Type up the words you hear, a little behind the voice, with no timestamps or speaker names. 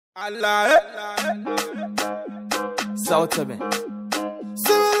Allah. South of me.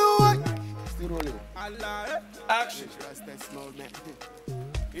 Allah. Action.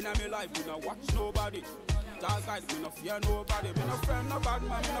 In my life, we don't watch nobody. Dark guys, we don't fear nobody. We don't fear no bad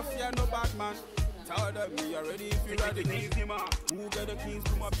man. We don't fear no bad man. Tell them we are ready if you ready. Who get the keys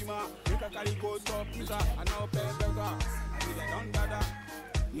to my bima? Make a carry go top pizza and now pay burger. And we don't gather.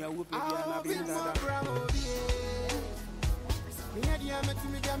 Yeah, we play and I've been gather. Me a dia me to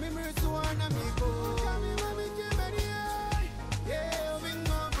me dia me mercy one amigo. Yeah, we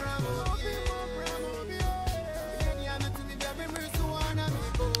go bravo. Me a dia me to me dia me mercy one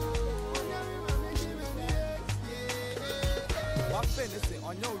amigo. What fancy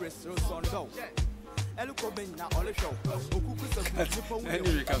on your wrist on down. Eluko ben na ole show. Okuku se fu on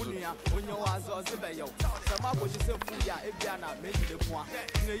your azo se be yo. Sama bo se fu ya e bia na me di po.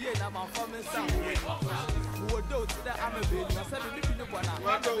 Ne ye na ma form sound. Who do to that I'm a baby. I said we be the one.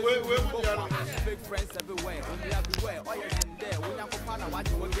 Big friends everywhere. When we everywhere. Oh yeah, in there. When I go find out what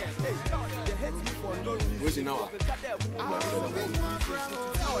you again. Hey, they hate me for no reason. What's it now?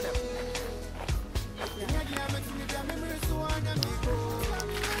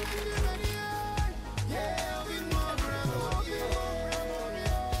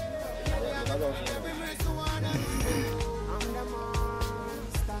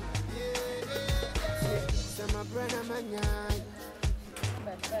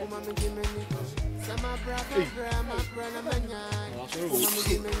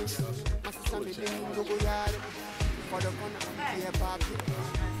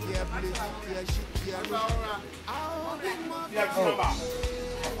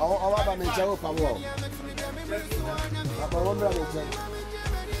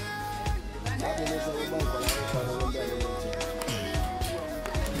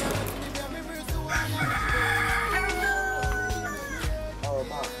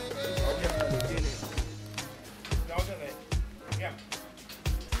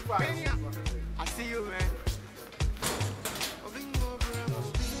 I see you, man.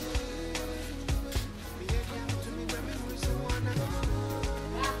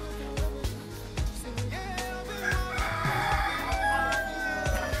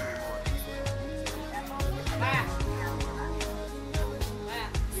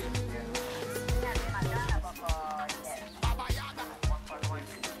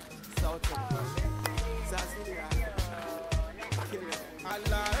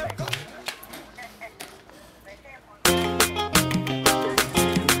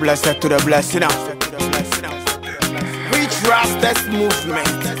 Blessed to the blessing. We trust this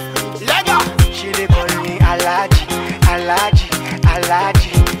movement. Lego. She dey call me Alaji, Alaji,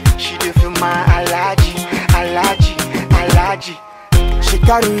 Alaji. She dey feel my Alaji, Alaji, Alaji. She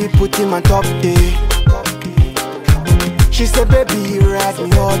carry put him on top day. She say baby you ride me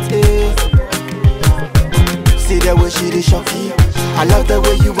hot eh. See the way she dey shocky. I love the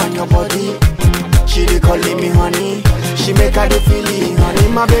way you want your body. She dey calling me honey. She make her the feeling honey.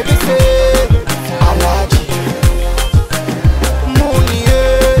 My baby say Alaji Mooney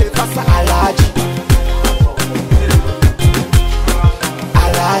eh, Kasa Alaji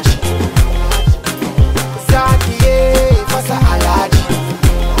Alaji Zaki eh, Kasa Alaji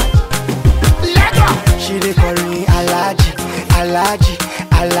Lego. She dey call me Alaji, Alaji,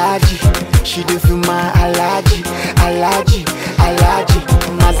 Alaji. She dey feel my Alaji, Alaji, Alaji.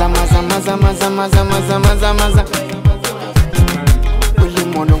 Maza, maza, maza, maza, maza, maza, maza, maza.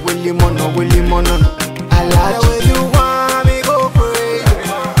 Willy mono, I like the way you want me go crazy.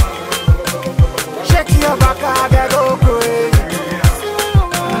 Shake your back, I go crazy.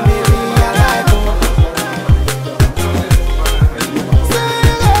 Baby, I like it.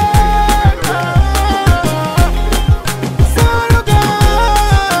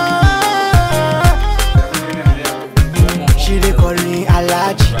 She dey call me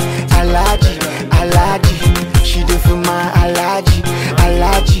Alaji, Alaji, Alaji. She dey feel my Alaji,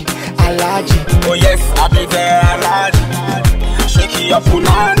 Alaji, Alaji. Oh yes, I be there, Alaji. Shake your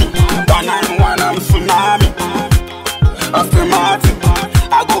punani, 191 tsunami. After Martin,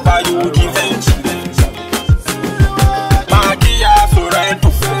 I go buy you Givenchy. Magia Sorrento,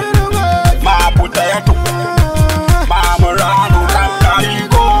 Ma Potato, Ma Morano,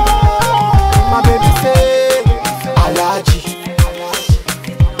 Camparigo. My baby say Alaji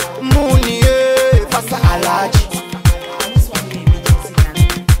Mooney, Fasa Alaji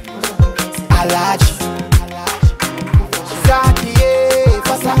Alaji Zaki,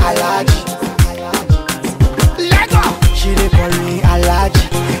 Fasa Alaji Lego. She dey call me Alaji,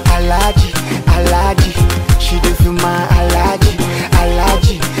 Alaji,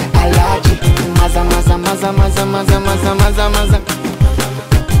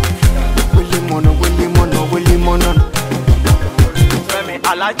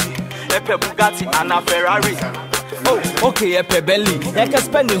 Alaji, Epe Bugatti and a Ferrari. Oh, okay, Epe Belly. I can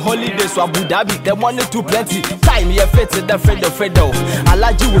spend the holidays to Abu Dhabi. The money too plenty. Time you fit the Fredo.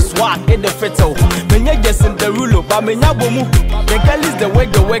 Alaji with swag in the Fredo. When you get in the rulo, but me bomu. The girl is the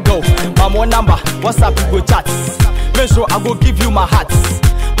wiggle. Mamo number, WhatsApp you go chat. Make sure I go give you my hat.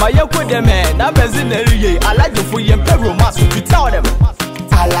 My young the man, I'm in the area. Alaji for you, Pedro Mas, you tell them.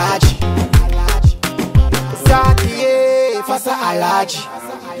 Alaji. Sakiye, Fasa Alaji.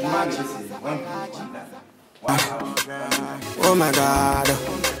 Oh my God.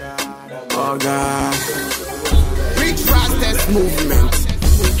 Oh God. Retractest movement.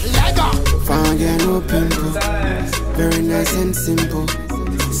 Found you no pimple. Very nice and simple.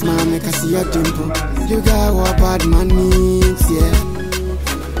 Smile make I see your dimple. You got what bad man needs, yeah.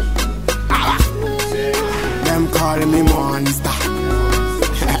 Them calling me monster.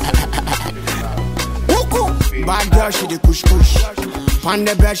 Bad girl, she the push. On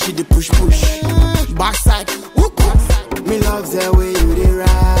the bed, she the push. Backside, woo-hoo. Me love the way you dey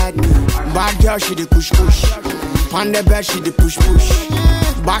ride me. Bad girl, she the push. On the bed, she the push.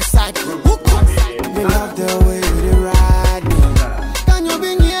 Backside, woo-hoo. Me love the way you dey ride me. Can you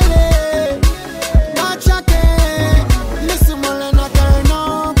be nearly? Bachake. Listen, more na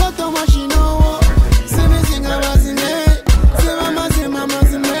kano. Go to machine. See me sing a mazine. See mama sing mama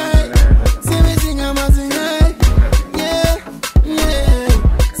sing. See me sing a mazine.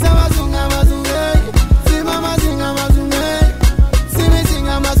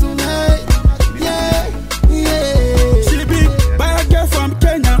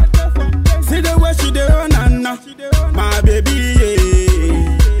 My baby, yeah.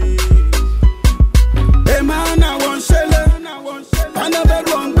 Hey man, I want shelle. And a bed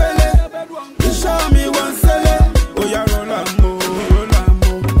one belly. You show me one selle. Oh yeah, roll mo.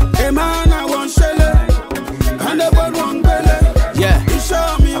 Hey man, I want shelle. And a bed one belly. Yeah. You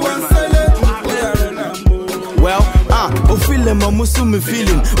show me one selle. Oh yeah, roll mo. Well, feeling my musum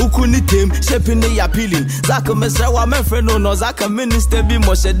feeling. Ukuni team, shaping the appealing. Zaka Mesrawa, my friend, no Zaka minister be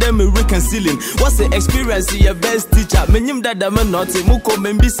more them reconciling. What's the experience? Your best teacher. Menim that the man not Muko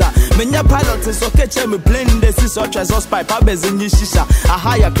Membisa. Menya pilot is okay, me playing the seesaw trans pipe. I bez in Shisha. A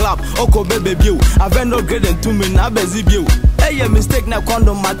higher club, Oko baby view. I've no grading to me, Nabezi view. Hey, mistake na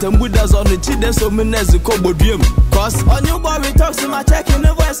condom matter, Buddha's on the chide so minutes Kobo dream. Cause on your boy we talk to my check in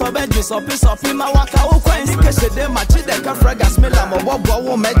the voice of bed, so piece of him, my waka, my chide. Fraga smell am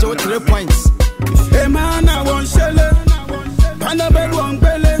obo mejo 3 points. Hey man, I want shelle. And a bed one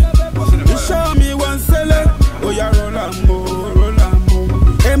belly. You show me one selle. Oh yeah, roll mo.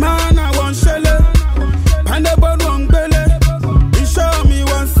 Hey man, I want shelle. And a bed one belly. You show me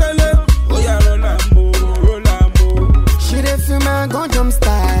one selle. Oh yeah, roll mo. She dey feel my gunjum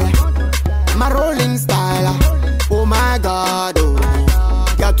style, my rolling style. Oh my God,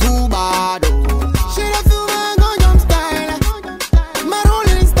 oh, you're too bad, oh. She dey feel my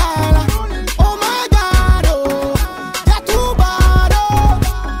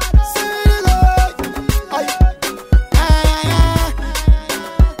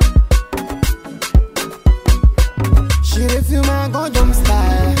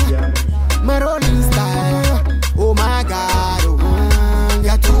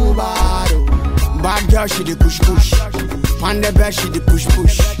girl, she the push. On the bed, she the push.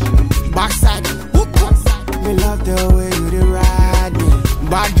 Backside, woo-hoo. Me love the way you dey ride me.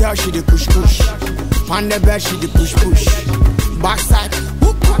 Bad girl, she the push. On the bed, she the push. Backside,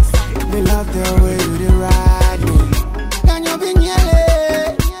 woo-hoo. Me love the way you dey ride me. Can you be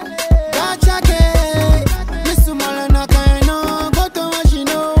nearly? Bachake. Miss Mahala na kano. Go to machine.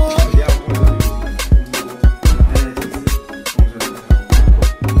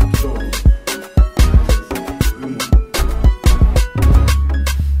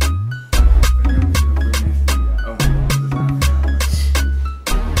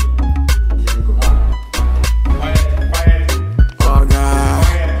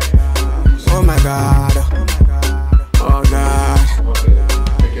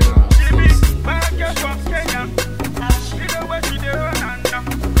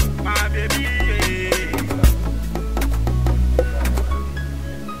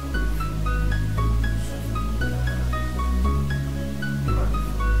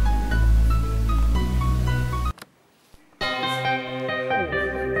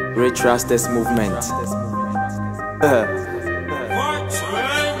 Trust this movement.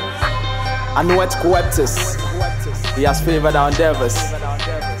 I know it's coeptus. He has favored our endeavors.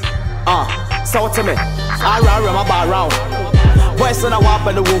 So to me, I remember around. Boys on a wap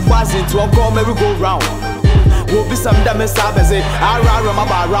and the womb was into a call me go round. Will be some damn sabbath. I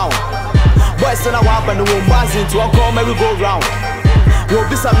remember around. Boys on a wap and the womb was into a call me go round. Will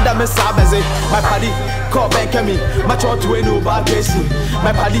be some damn sabbaze. My paddy, call Benkemi, my child to a new bad gracie.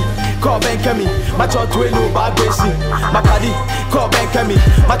 My paddy, call Benkemi, my child to a new bad gracie. My paddy, call Benkemi,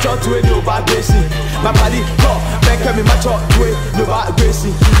 my child to a new bad gracie. My paddy, call Benkemi, my child to a new bad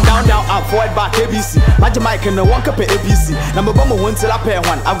gracie. Down, up, forward, back, ABC. My Jamaican, no one can pay ABC. Number one, won't tell I pay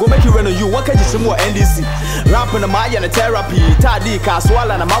one. I'm gonna make you run on you, what can you some more NDC? Rapping a Maya and a therapy, Tadi,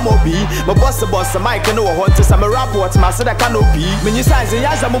 Caswala, and a Mamo B. My boss, the boss, the mic, and no one to some rap, what my said I canopy. When you sign the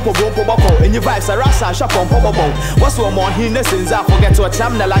Yazamupo, and your vibes are Rasa, shop on Pobo. What's one more hinnesses? I forget to a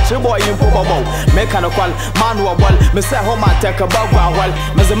chamna like your boy in Pobo. Mechanical, manual, Mr. Homa, take a bug while,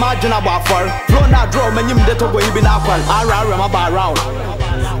 Mr. Margin about for Flow not draw, and you get to go even up while I remember round.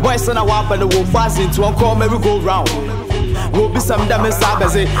 Boys and a wap and the womb buzz into a call, maybe go round. Will be some damage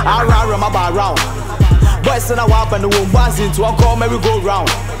sabbaze, I remember round. Boys and a wap and the womb buzz into a call, maybe go round.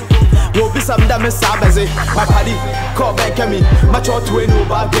 Will be some damage sabbaze. My paddy, call Benkemi, my child to a new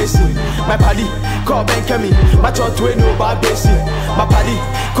bad gracie. My paddy, call Benkemi, my child to a new bad gracie. My paddy,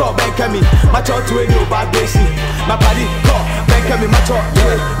 call Benkemi, my child to a new bad gracie. My paddy, call Benkemi, my child to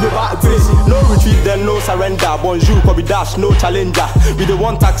a new bad gracie. No retreat, then no surrender. Bonjour, Kobe Dash, no challenger. We don't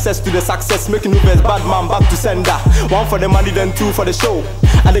want access to the success, making new best bad man back to sender. One for the money, then two for the show.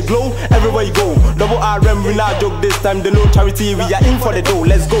 And the glow, everywhere you go. Double RM, we not joke this time, the no charity, we are in for the dough.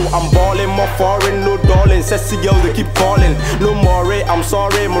 Let's go, I'm balling, more foreign, no darling. Sexy girls, they keep calling. No more, I'm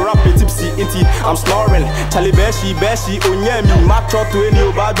sorry, more rapid, tipsy, inty, I'm snoring. Charlie Beshi, Onyemi, my trot to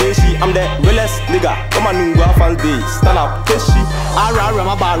any bad beshi. I'm the realest nigga, come on, go fans day. Stand up, Keshi. I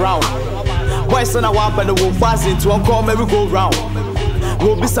remember round. Boys and a wap and the womb buzz into a call, maybe go round.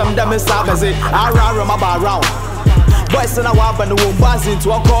 Will be some damage sabbaze, I remember round. Boys and a wap and the womb buzz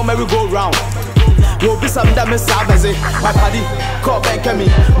into a call, maybe go round. Will be some damage sabbaze. My paddy, call Benkemi,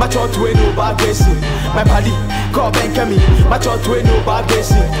 my child to a new bad gracie. My paddy, call Benkemi, my child to a new bad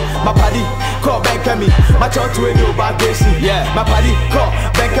gracie. My paddy, call Benkemi, my child to a new bad gracie. Yeah, my paddy, call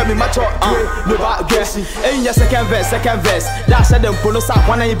Benkemi, my child to a new bad gracie. In your second verse, that's said them pull us up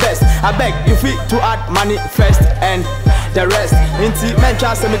one of your best. I beg you free to add money first and the rest. Inti men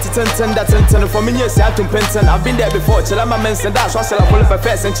try to meet ten for me yes I to pension. I've been there before. Chill my men send that so I sell a full of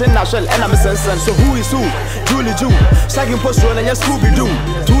first and chin national and I'm a sense. So who is who? Julie Jew. Shagging post roll and your Scooby Doo.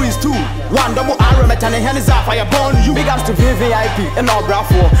 2 is 2. 1 double R met and hand is off fire born you. Big ups to VIP and all bra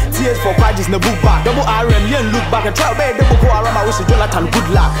for tears for practice in the book back. Double RM yen look back and try baby double go around my wish Jonathan good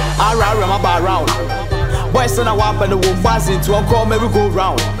luck. RM about round. Boys and a wap and the womb buzz into a call maybe go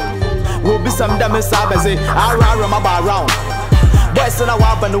round. Will be some damage sabbaze, I remember round. Boys and a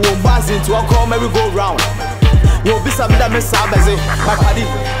wap and the womb buzz into a call, maybe go round. Will be some damage sabbaze. My paddy,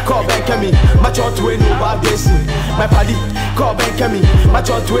 call Benkemi, my child to a new bad gracie. My paddy, call Benkemi, my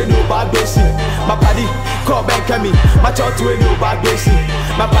child to a new bad gracie. My paddy, call Benkemi, my child to a new bad gracie.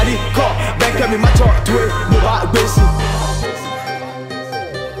 My paddy, call Benkemi, my child to a new bad gracie.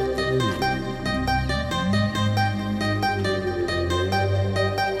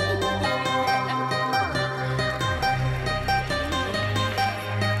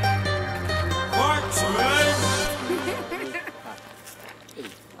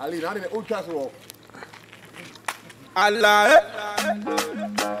 Allah,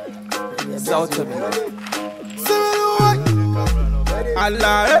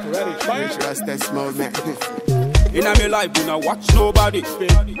 Allah, Trust that small man. in a me life, me no watch nobody.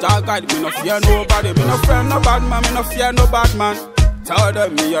 Dark guide, me no fear nobody. Me no friend no bad man, me no fear no bad man. Tell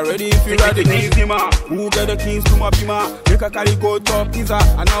them me already if you ready. Who get the keys to my bima? Make a carry go top pizza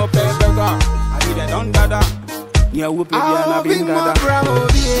and now pay burger. I need a done dada. Yeah, we play and I been dada.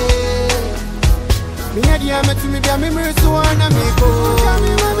 Me a dia me to me dia me so na me go. Me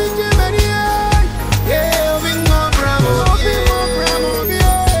mama Jimmy. Yeah, we go bravo. Me a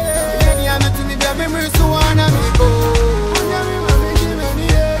dia me to me dia me so na me go. Me mama Jimmy.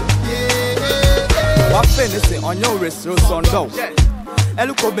 Yeah. What finish on your wrist, on down.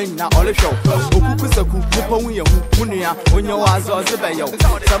 Eluko ben na ole show. Okukusaku mupo wuye hunuya onye wazo zebeyo.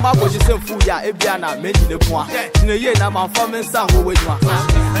 Sama boji semfu ya ebiana meji de poa. Tine ye na manfa mensa ho wadwuma.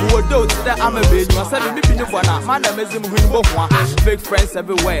 Wo do to the Ama Mcbrown. Say me bi ne bona. Man na mezim hunu bo ho. Fake friends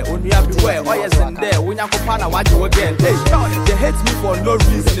everywhere. Onuya beware. Oyes in there. Wonya kopa na waje again. Hey, they hate me for no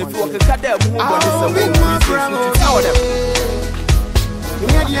reason. If you walk kada mu body say we reason. Tell them. Me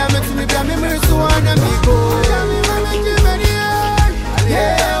a dia me to me dia me so na me go.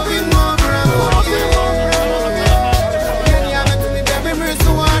 Yeah, we more bravo. Yeah, me to me baby, me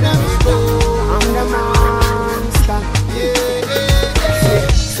so wanna go. I'm the monster. Yeah.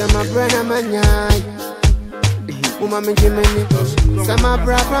 Sama brana manyai. Mama me Jimmy. Sama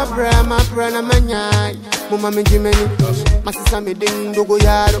bra, my brana manyai. Mama me Jimmy. My sister me ding do go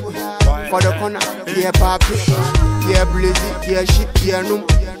yaro. For the corner, yeah papi, yeah blazy, yeah shit, yeah no.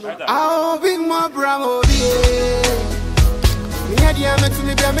 I'll be more bravo, yeah. Me had the amen to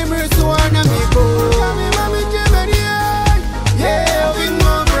me, be a memory so on a me go. Yeah, I'll be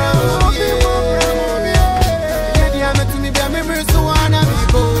more bravo, yeah. Me had the amen to me, be a memory so on a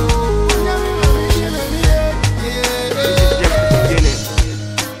me go.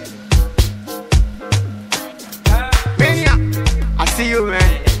 I see you,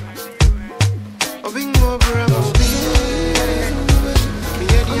 man. I'll be more bravo, yeah. Me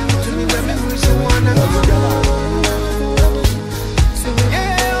had the amen to me, be a memory so on a me go.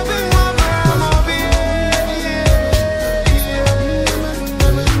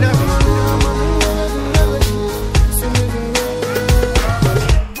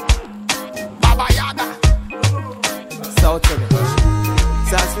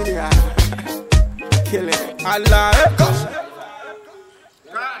 Allah,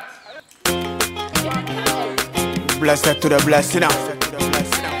 blessed to the blessing.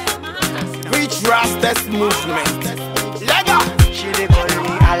 Reach Rastas movement. Lega. She dey call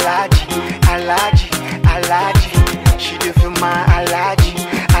me Alaji, Alaji, Alaji. She dey feel my Alaji,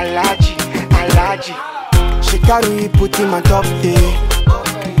 Alaji, Alaji. She carry put him on top day.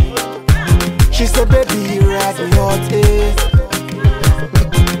 She said, baby, you ride me hot, eh.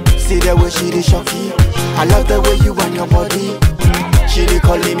 See the way she dey shocky. I love the way you and your body. She dey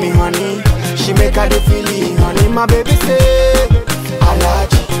calling me honey. She make her dey feeling honey. My baby say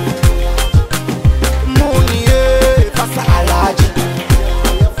Alaji Mooney, Pasa Alaji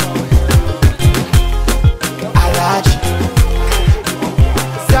Alaji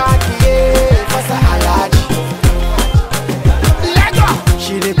Zaki, Pasa Alaji Lego.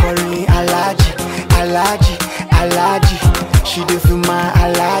 She dey call me Alaji, Alaji, Alaji. She dey feel my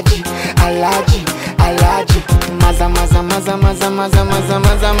Alaji, Alaji, Alaji. Maza, maza, maza, maza, maza, maza,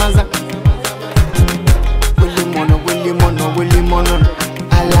 maza, maza. Willy mono, Willy mono.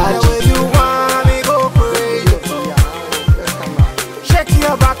 Alaji. The way you want me go crazy. Shake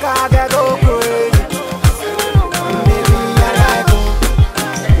your back, I gotta go crazy. Baby, I like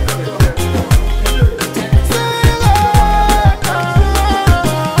it.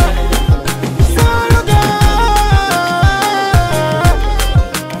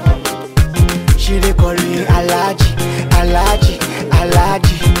 She dey call me Alaji, Alaji,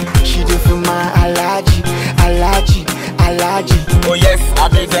 Alaji. She dey feel my Alaji, Alaji, Alaji. oh yes, I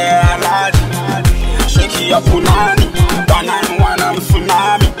be there, Alaji. Shake your punani, 191 I'm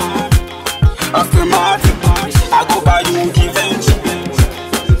tsunami. After Martin, I go buy you Givenchy.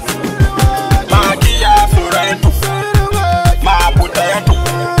 Magia Sorrento, Ma Potato,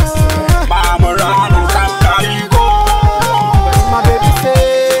 Ma Morano, Camparigo. My baby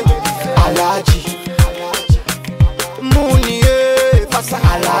say Alaji Mooney, Pasa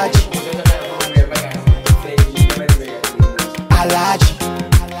Alaji Alaji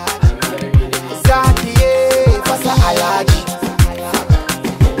Zaki, Pasa Alaji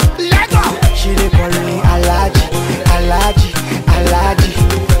Lego. She dey call me Alaji, Alaji, Alaji.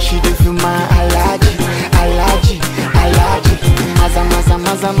 She dey feel my Alaji, Alaji, Alaji. Maza, maza,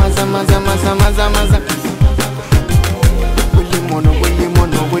 maza, maza, maza, maza, maza, maza. Willy mono, Willy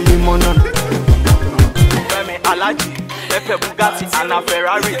mono, Willy mono. Alaji, Epe Bugatti and a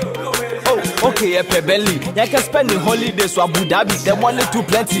Ferrari. Oh, okay, Epe Bentley. You can spend the holidays to Abu Dhabi. The money too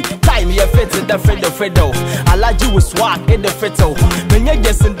plenty. Time you fit in the Fredo. Alaji with swag in the Fredo. When you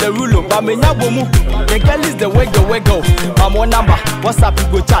get in the rulo, but me na bomu. The girl is the wiggle. My one number, WhatsApp you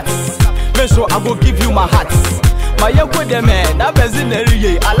go chat. Make sure I go give you my heart. My young boy, the man, that was in the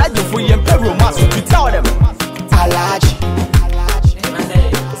area. Alaji for your romance. You tell them. Alaji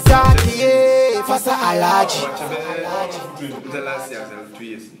Zaki, Pasa Alaji.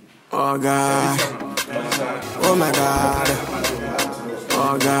 Oh God, oh my God,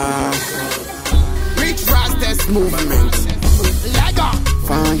 oh God. Reach Rastas movement. Lego.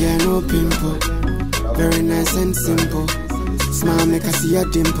 Found you no pimple. Very nice and simple. Smile make I see a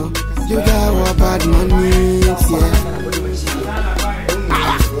dimple. You got what bad man needs, yeah.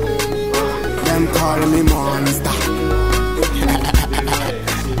 Them call me monster.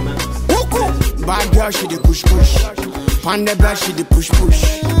 Bad girl, she dey push. Pon the bed, she dey push.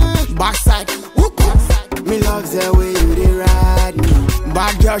 Backside, me love the way you dey ride me.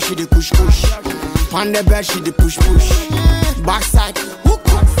 Bad girl, she dey push. Pon the bed, she dey push. Backside,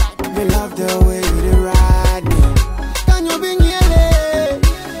 me love the way you dey ride me. Can you be nyele?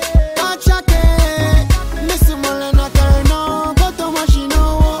 Achake, Missy Molena Karno, go to Machino.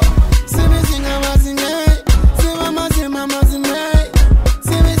 See me sing a mazine, see mama sing a mazine,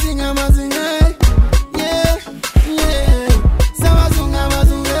 see me sing a mazine. Yeah.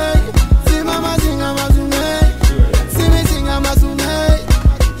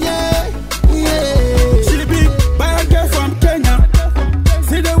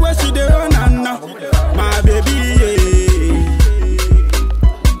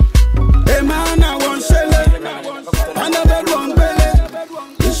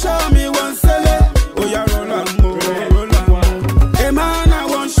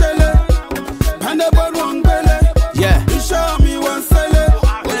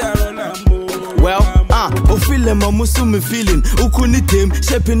 no musumi feeling. Ukuni team,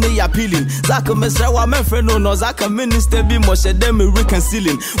 shaping the appealing. Zaka mesra wa my friend no Zaka minister be more them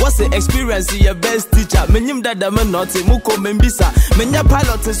reconciling. What's the experience your best teacher? Menyim that the man not muko membisa. Menya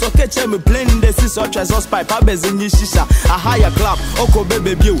pilot is okay me playing the scissor treasure pipe. Abezi ni shisha. A higher club, oko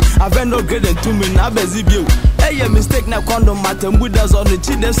baby view. I've no grade and 2 min abezi view. Hey, mistake na condom matter mudas on the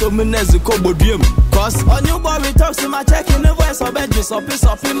chin so minutes kobo dream. Cause on you boy we talk to my check in the voice of edges or piece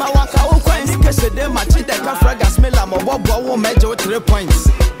of him. I walk out coins. Keshe de my cheat that can frag a smell. I'm a bobo won't measure 3 points.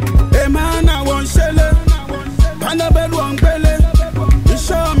 Hey man, I want shelle. Panabel one belly. You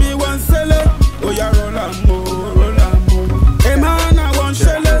show me one selle. Oh, ya rolamo, rolamo. Hey man, I want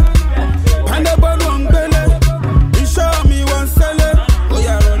shelle. Panabel one belly. You show me one selle. Oh,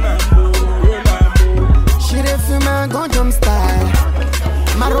 ya rolamo, rolamo. She dey feel my Gangnam style,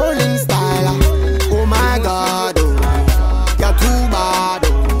 my rolling style. Oh my God, oh, you're too bad. Oh.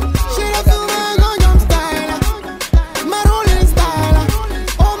 She dey feel my Gangnam style, my rolling style.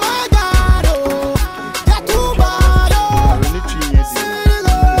 Oh my God, oh, you're too bad. Oh.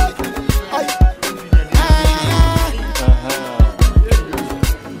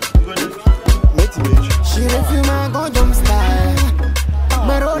 She dey feel my Gangnam style,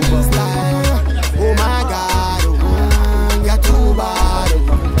 my rolling style. Oh my God, oh, you're too bad. Oh.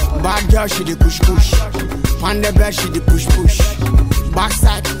 Bad girl, she dey push push. On the bed, she dey push push.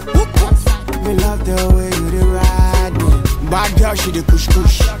 Backside, whoop whoop. Me love the way you dey ride me. Bad girl, she dey push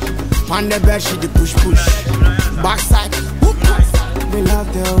push. On the bed, she dey push push. Backside, whoop whoop. Me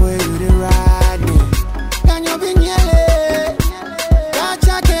love the way you dey ride me. Can you be nyele?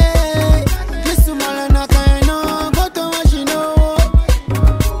 Kachake. Miss Mahala na kaino. Go to what she know.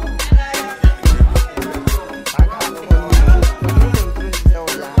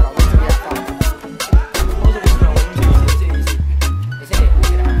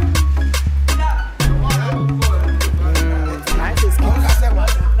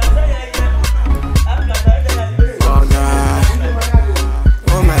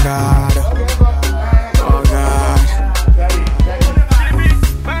 Oh my God. Oh God.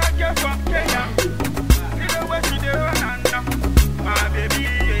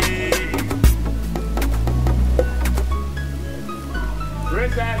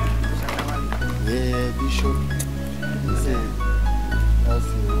 Yeah, Bishop.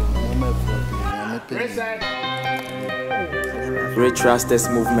 Great Rastas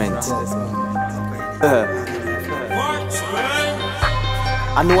movement.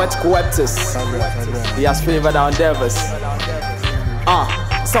 I know it's coeptus. He has favored our endeavors.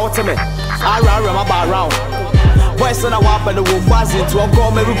 So to me, I run around. Boys on a wap and the womb was into a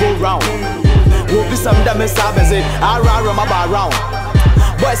go maybe go round. Will be some damn sabbath. I run around.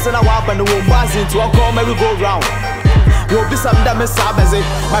 Boys on a wap and the womb was into a go maybe go round. Will be some damn sabbath.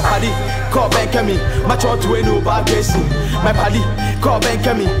 My paddy, call back me. My child to a new bagation. My paddy, call back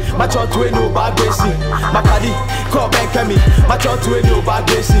me. My child to a new bagation. My paddy, call back me. My child to a new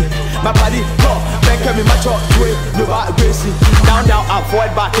bagation. My paddy, call back me. My child to a new bagation. Down, up,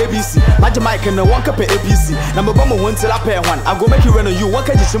 forward, back, ABC. My Jamaican, no one can pay ABC. Number one, won't tell I pay one. I'm gonna make you run on you. What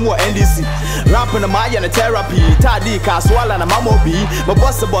can you see more NDC? Rapping a Maya and a therapy. Tadi, Caswala, and a Mamo B. My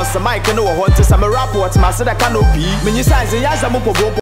boss, the Mike, and no one to some rap. What's my said I can't be. When you size the Yazamupo.